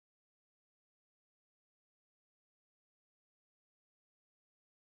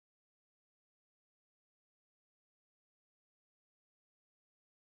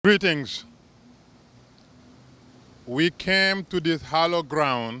Greetings. We came to this hallowed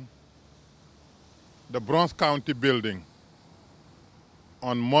ground, the Bronx County building,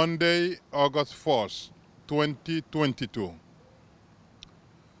 on Monday, August 4th, 2022,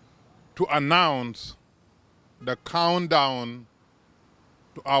 to announce the countdown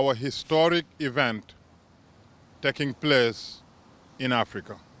to our historic event taking place in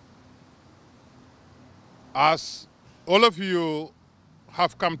Africa. As all of you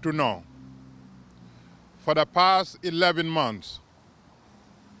have come to know, for the past 11 months,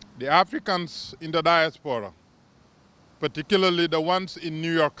 the Africans in the diaspora, particularly the ones in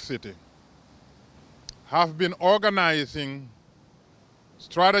New York City, have been organizing,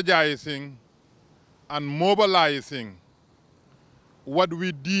 strategizing, and mobilizing what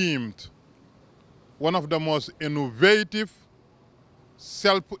we deemed one of the most innovative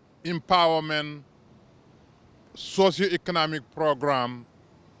self-empowerment socio-economic program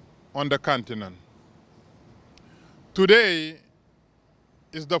on the continent. Today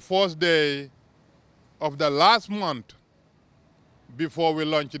is the first day of the last month before we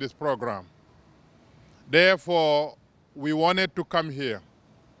launch this program. Therefore, we wanted to come here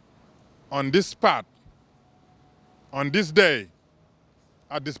on this spot, on this day,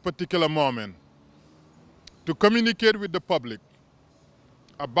 at this particular moment, to communicate with the public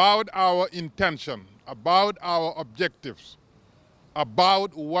about our intention, about our objectives,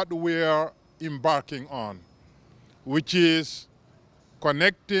 about what we're embarking on, which is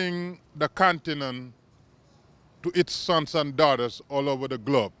connecting the continent to its sons and daughters all over the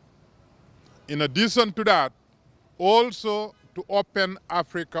globe. In addition to that, also to open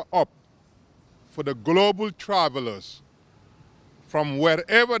Africa up for the global travelers from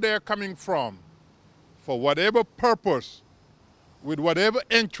wherever they're coming from, for whatever purpose, with whatever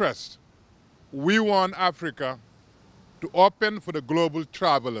interest. We want Africa to open for the global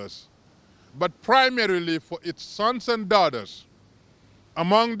travelers, but primarily for its sons and daughters.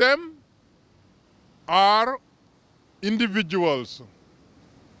 Among them are individuals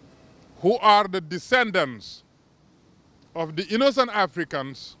who are the descendants of the innocent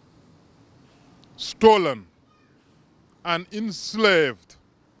Africans stolen and enslaved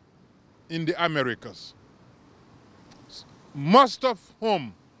in the Americas, most of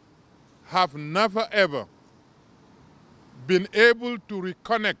whom have never ever been able to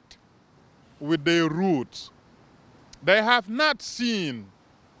reconnect with their roots. They have not seen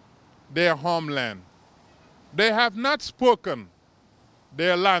their homeland. They have not spoken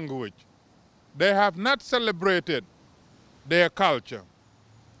their language. They have not celebrated their culture.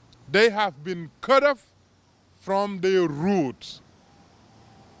 They have been cut off from their roots.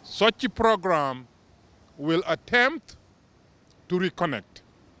 Such a program will attempt to reconnect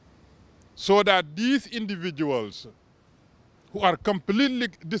so that these individuals who are completely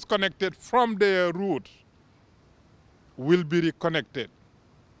disconnected from their roots will be reconnected,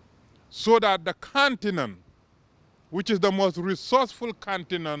 so that the continent, which is the most resourceful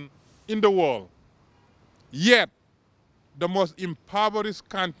continent in the world, yet the most impoverished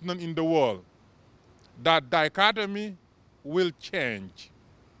continent in the world, that dichotomy will change.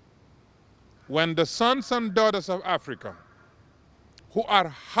 When the sons and daughters of Africa, who are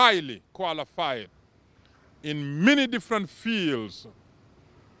highly qualified in many different fields,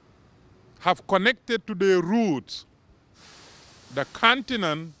 have connected to their roots, the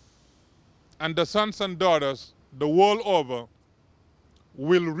continent and the sons and daughters the world over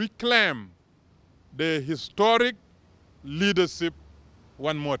will reclaim their historic leadership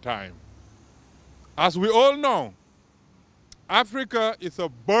one more time. As we all know, Africa is a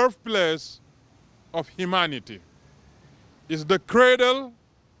birthplace of humanity. It's the cradle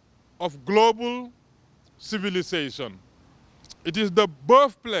of global civilization. It is the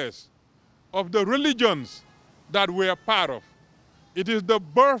birthplace of the religions that we are part of. It is the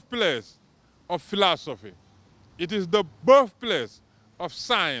birthplace of philosophy. It is the birthplace of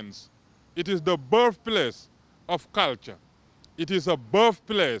science. It is the birthplace of culture. It is a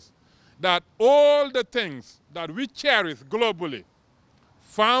birthplace that all the things that we cherish globally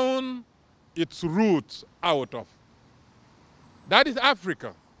found its roots out of. That is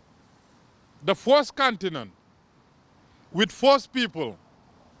Africa, the first continent with first people,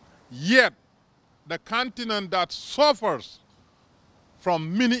 yet the continent that suffers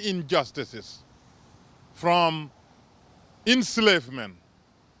from many injustices, from enslavement,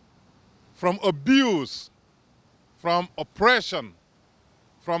 from abuse, from oppression,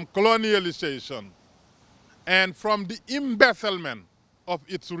 from colonialization, and from the embezzlement of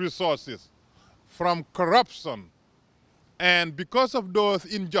its resources, from corruption, and because of those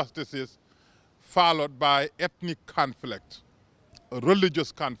injustices, followed by ethnic conflict.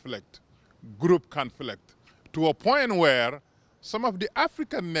 religious conflict, group conflict, to a point where some of the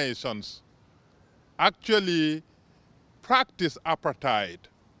African nations actually practice apartheid.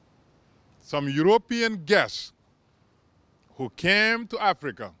 Some European guests who came to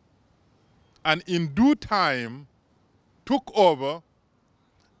Africa and in due time took over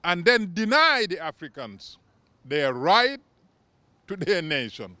and then denied the Africans their right to their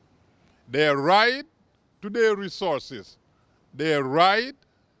nation, their right to their resources, their right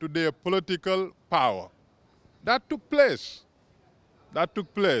to their political power. That took place. That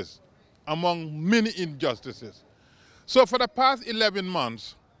took place among many injustices. So for the past 11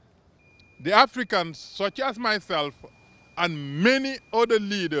 months, the Africans, such as myself and many other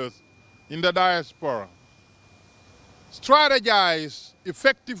leaders in the diaspora, strategize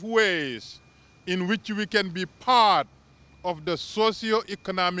effective ways in which we can be part of the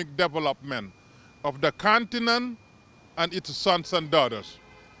socio-economic development of the continent and its sons and daughters.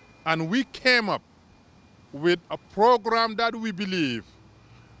 And we came up with a program that we believe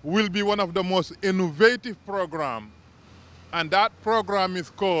will be one of the most innovative programs, and that program is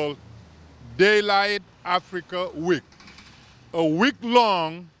called Daylight Africa Week. A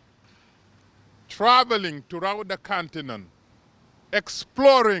week-long traveling throughout the continent,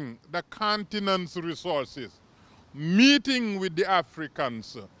 exploring the continent's resources, meeting with the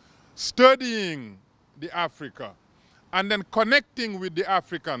Africans, studying the Africa, and then connecting with the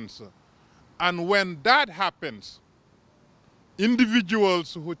Africans. And when that happens,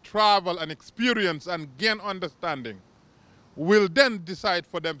 individuals who travel and experience and gain understanding will then decide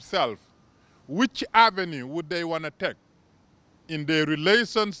for themselves which avenue would they want to take in their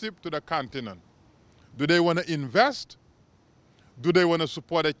relationship to the continent. Do they want to invest? Do they want to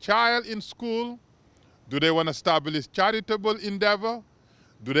support a child in school? Do they want to establish charitable endeavor?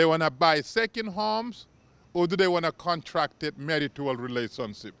 Do they want to buy second homes? Or do they want a contracted marital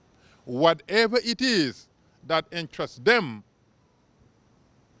relationship? Whatever it is that interests them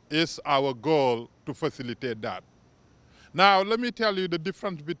is our goal to facilitate that. Now, let me tell you the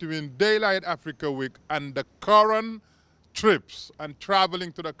difference between Daylight Africa Week and the current trips and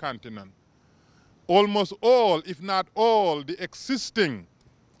traveling to the continent. Almost all, if not all, the existing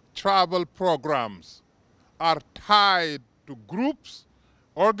travel programs are tied to groups,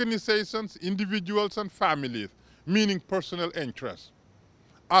 organizations, individuals, and families, meaning personal interests.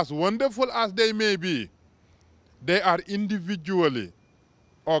 As wonderful as they may be, they are individually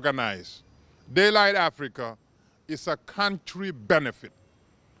organized. Daylight Africa is a country benefit,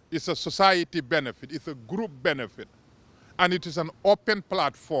 it's a society benefit, it's a group benefit, and it is an open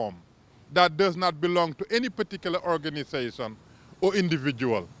platform that does not belong to any particular organization or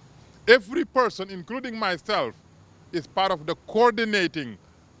individual. Every person, including myself, is part of the coordinating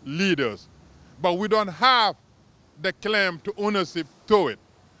leaders, but we don't have the claim to ownership to it.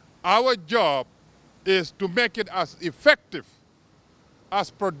 Our job is to make it as effective, as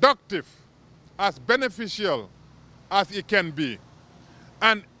productive, as beneficial as it can be.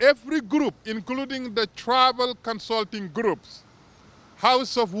 And every group, including the travel consulting groups,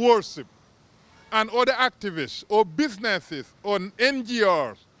 house of worship, and other activists or businesses or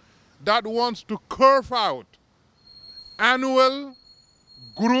NGOs that wants to carve out annual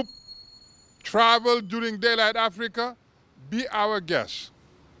group travel during Daylight Africa, be our guest.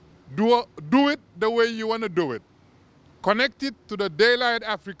 Do it the way you want to do it. Connect it to the Daylight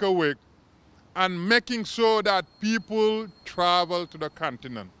Africa Week and making sure that people travel to the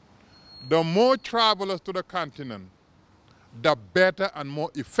continent. The more travelers to the continent, the better and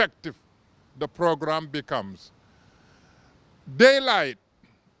more effective the program becomes. Daylight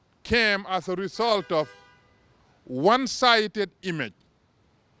came as a result of one-sided image,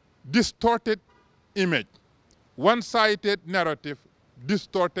 distorted image, one-sided narrative,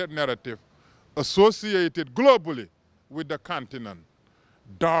 distorted narrative associated globally with the continent.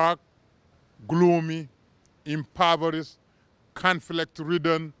 Dark, gloomy, impoverished,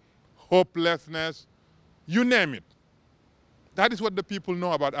 conflict-ridden, hopelessness, you name it. That is what the people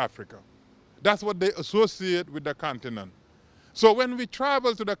know about Africa. That's what they associate with the continent. So when we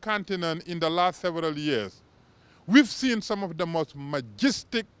travel to the continent in the last several years, we've seen some of the most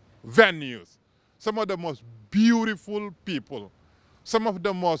majestic venues, some of the most beautiful people, some of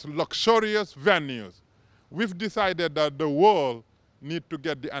the most luxurious venues. We've decided that the world needs to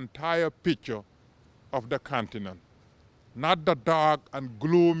get the entire picture of the continent, not the dark and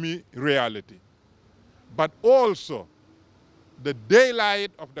gloomy reality, but also the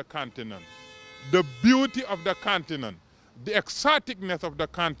daylight of the continent, the beauty of the continent, the exoticness of the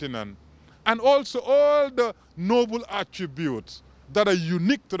continent, and also all the noble attributes that are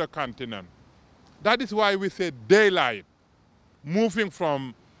unique to the continent. That is why we say daylight. moving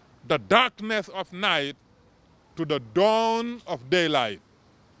from the darkness of night to the dawn of daylight.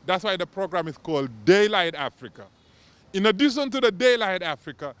 That's why the program is called Daylight Africa. In addition to the Daylight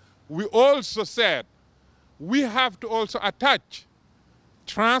Africa, we also said we have to also attach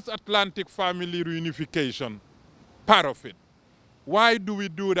transatlantic family reunification, part of it. Why do we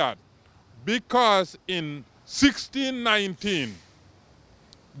do that? Because in 1619,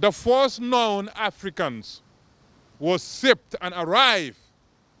 the first known Africans was shipped and arrived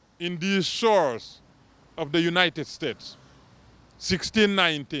in these shores of the United States,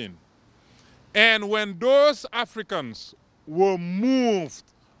 1619. And when those Africans were moved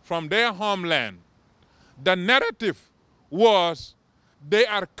from their homeland, the narrative was they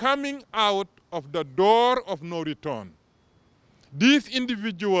are coming out of the door of no return. These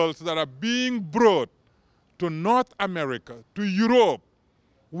individuals that are being brought to North America, to Europe,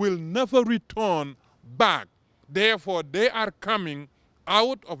 will never return back. Therefore, they are coming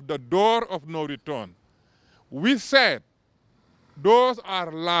out of the door of no return. We said those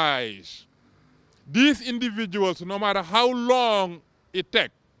are lies. These individuals, no matter how long it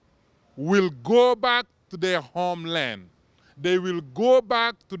takes, will go back to their homeland. They will go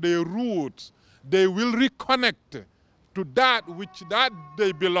back to their roots. They will reconnect to that which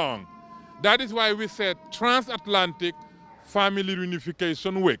they belong. That is why we said Transatlantic Family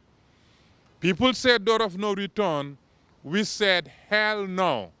Reunification Week. People said door of no return. We said hell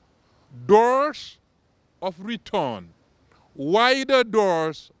no. Doors of return. Wider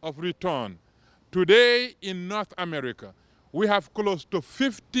doors of return. Today in North America, we have close to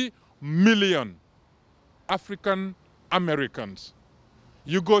 50 million African Americans.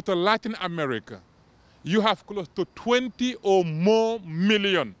 You go to Latin America, you have close to 20 or more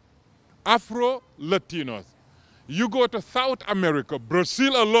million Afro-Latinos. You go to South America,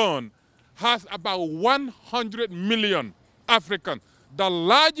 Brazil alone has about 100 million Africans. The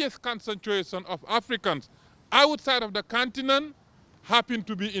largest concentration of Africans outside of the continent happen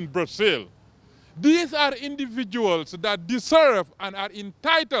to be in Brazil. These are individuals that deserve and are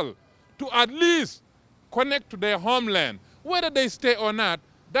entitled to at least connect to their homeland. Whether they stay or not,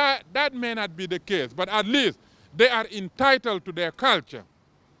 that may not be the case, but at least they are entitled to their culture,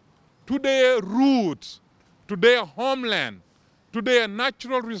 to their roots, to their homeland, to their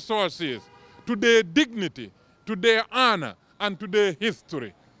natural resources, to their dignity, to their honor, and to their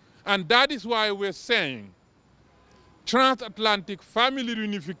history. And that is why we're saying Transatlantic Family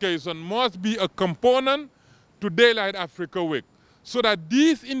Reunification must be a component to Daylight Africa Week, so that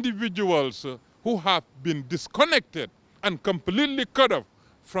these individuals who have been disconnected and completely cut off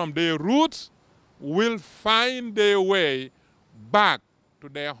from their roots will find their way back to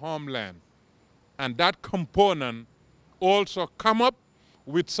their homeland. And that component also come up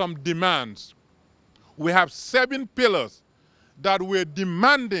with some demands. We have 7 pillars that we're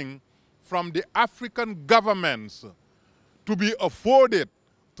demanding from the African governments to be afforded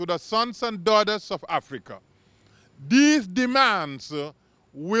to the sons and daughters of Africa. These demands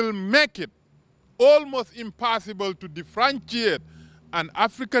will make it almost impossible to differentiate an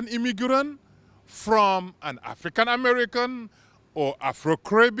African immigrant from an African American or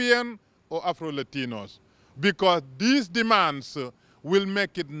Afro-Caribbean or Afro-Latinos, because these demands will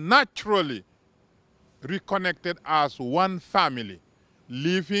make it naturally reconnected as one family,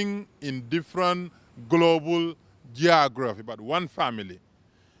 living in different global geography, but one family.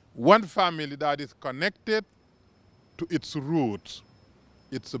 One family that is connected to its roots,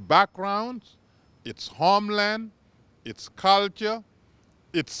 its background, its homeland, its culture,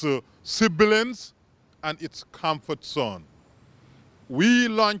 its siblings, and its comfort zone. We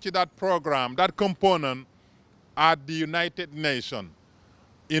launched that program, that component, at the United Nations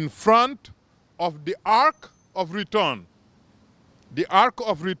in front of the Ark of Return. The Ark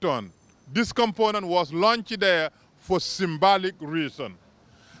of Return. This component was launched there for symbolic reason.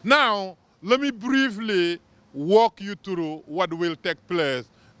 Now, let me briefly walk you through what will take place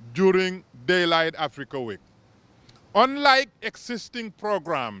during Daylight Africa Week. Unlike existing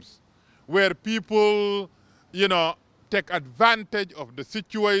programs where people, take advantage of the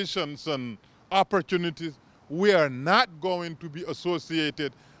situations and opportunities, we are not going to be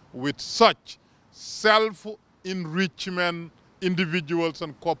associated with such self-enrichment individuals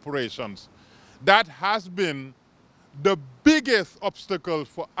and corporations. That has been the biggest obstacle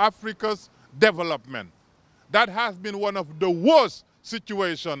for Africa's development. That has been one of the worst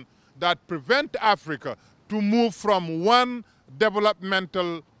situations that prevent Africa to move from one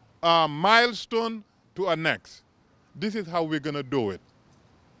developmental milestone to a next. This is how we're going to do it.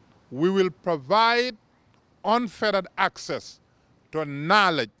 We will provide unfettered access to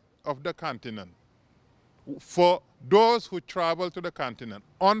knowledge of the continent for those who travel to the continent,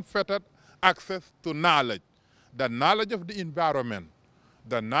 unfettered access to knowledge, the knowledge of the environment,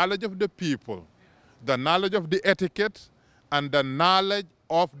 the knowledge of the people, the knowledge of the etiquette, and the knowledge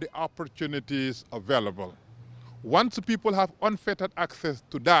of the opportunities available. Once people have unfettered access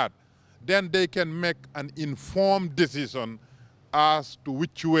to that, then they can make an informed decision as to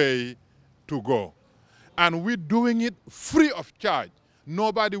which way to go. And we're doing it free of charge.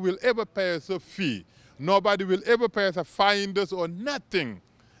 Nobody will ever pay us a fee. Nobody will ever pay us a fine or nothing.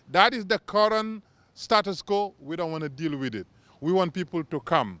 That is the current status quo. We don't want to deal with it. We want people to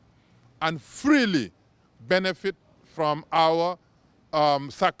come and freely benefit from our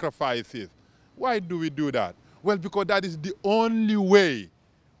sacrifices. Why do we do that? Well, because that is the only way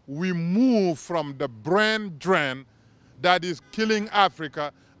we move from the brain drain that is killing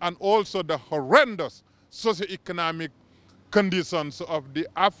Africa and also the horrendous socioeconomic conditions of the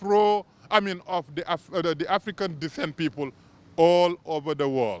African descent people all over the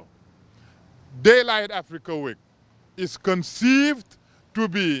world. Daylight Africa Week is conceived to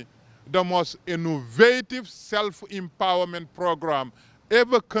be the most innovative self-empowerment program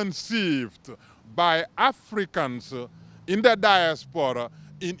ever conceived by Africans in the diaspora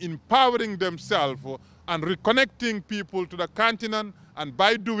in empowering themselves and reconnecting people to the continent, and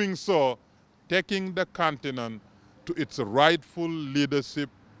by doing so, taking the continent to its rightful leadership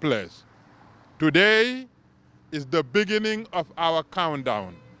place. Today is the beginning of our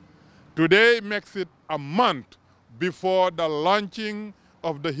countdown. Today makes it a month before the launching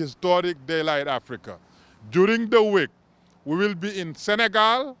of the historic Daylight Africa. During the week, we will be in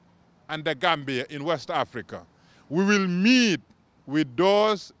Senegal and the Gambia in West Africa. We will meet with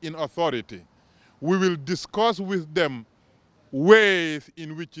those in authority. We will discuss with them ways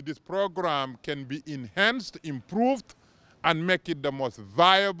in which this program can be enhanced, improved, and make it the most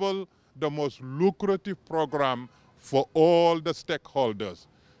viable, the most lucrative program for all the stakeholders.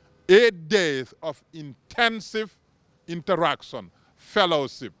 8 days of intensive interaction,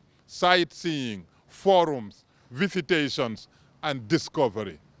 fellowship, sightseeing, forums, visitations, and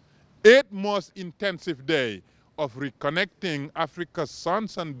discovery. 8 most intensive days of reconnecting Africa's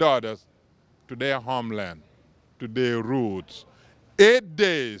sons and daughters to their homeland, to their roots. 8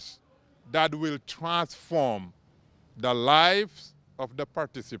 days that will transform the lives of the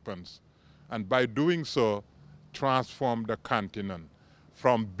participants, and by doing so, transform the continent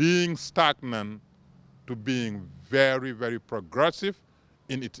from being stagnant to being very, very progressive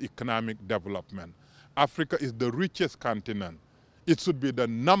in its economic development. Africa is the richest continent. It should be the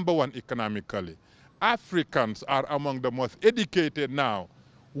 #1 economically. Africans are among the most educated now.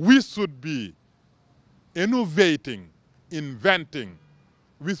 We should be innovating, inventing.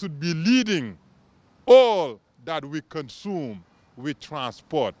 We should be leading all that we consume, we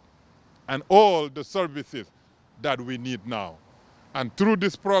transport, and all the services that we need now. And through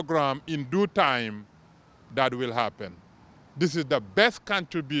this program, in due time, that will happen. This is the best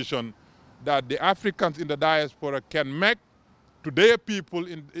contribution that the Africans in the diaspora can make to their people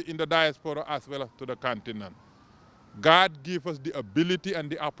in the diaspora as well as to the continent. God gave us the ability and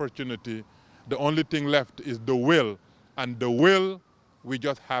the opportunity. The only thing left is the will, and the will we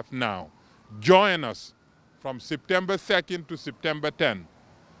just have now. Join us from September 2nd to September 10th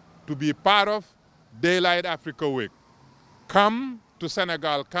to be part of Daylight Africa Week. Come to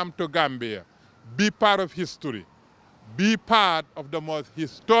Senegal, come to Gambia, be part of history, be part of the most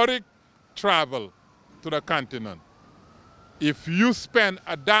historic travel to the continent. If you spend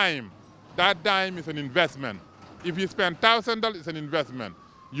a dime, that dime is an investment. If you spend $1,000, it's an investment.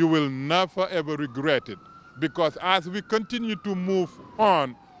 You will never ever regret it, because as we continue to move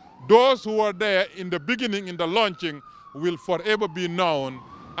on, those who were there in the beginning, in the launching, will forever be known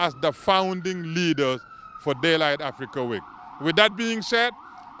as the founding leaders for Daylight Africa Week. With that being said,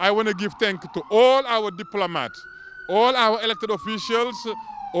 I want to give thanks to all our diplomats, all our elected officials,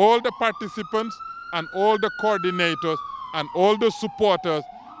 all the participants, and all the coordinators, and all the supporters,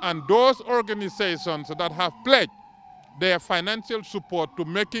 and those organizations that have pledged their financial support to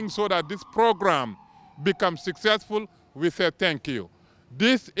making sure that this program becomes successful. We say thank you.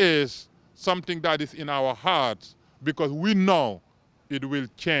 This is something that is in our hearts because we know it will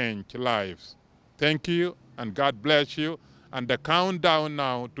change lives. Thank you, and God bless you. And the countdown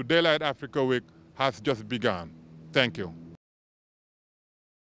now to Daylight Africa Week has just begun. Thank you.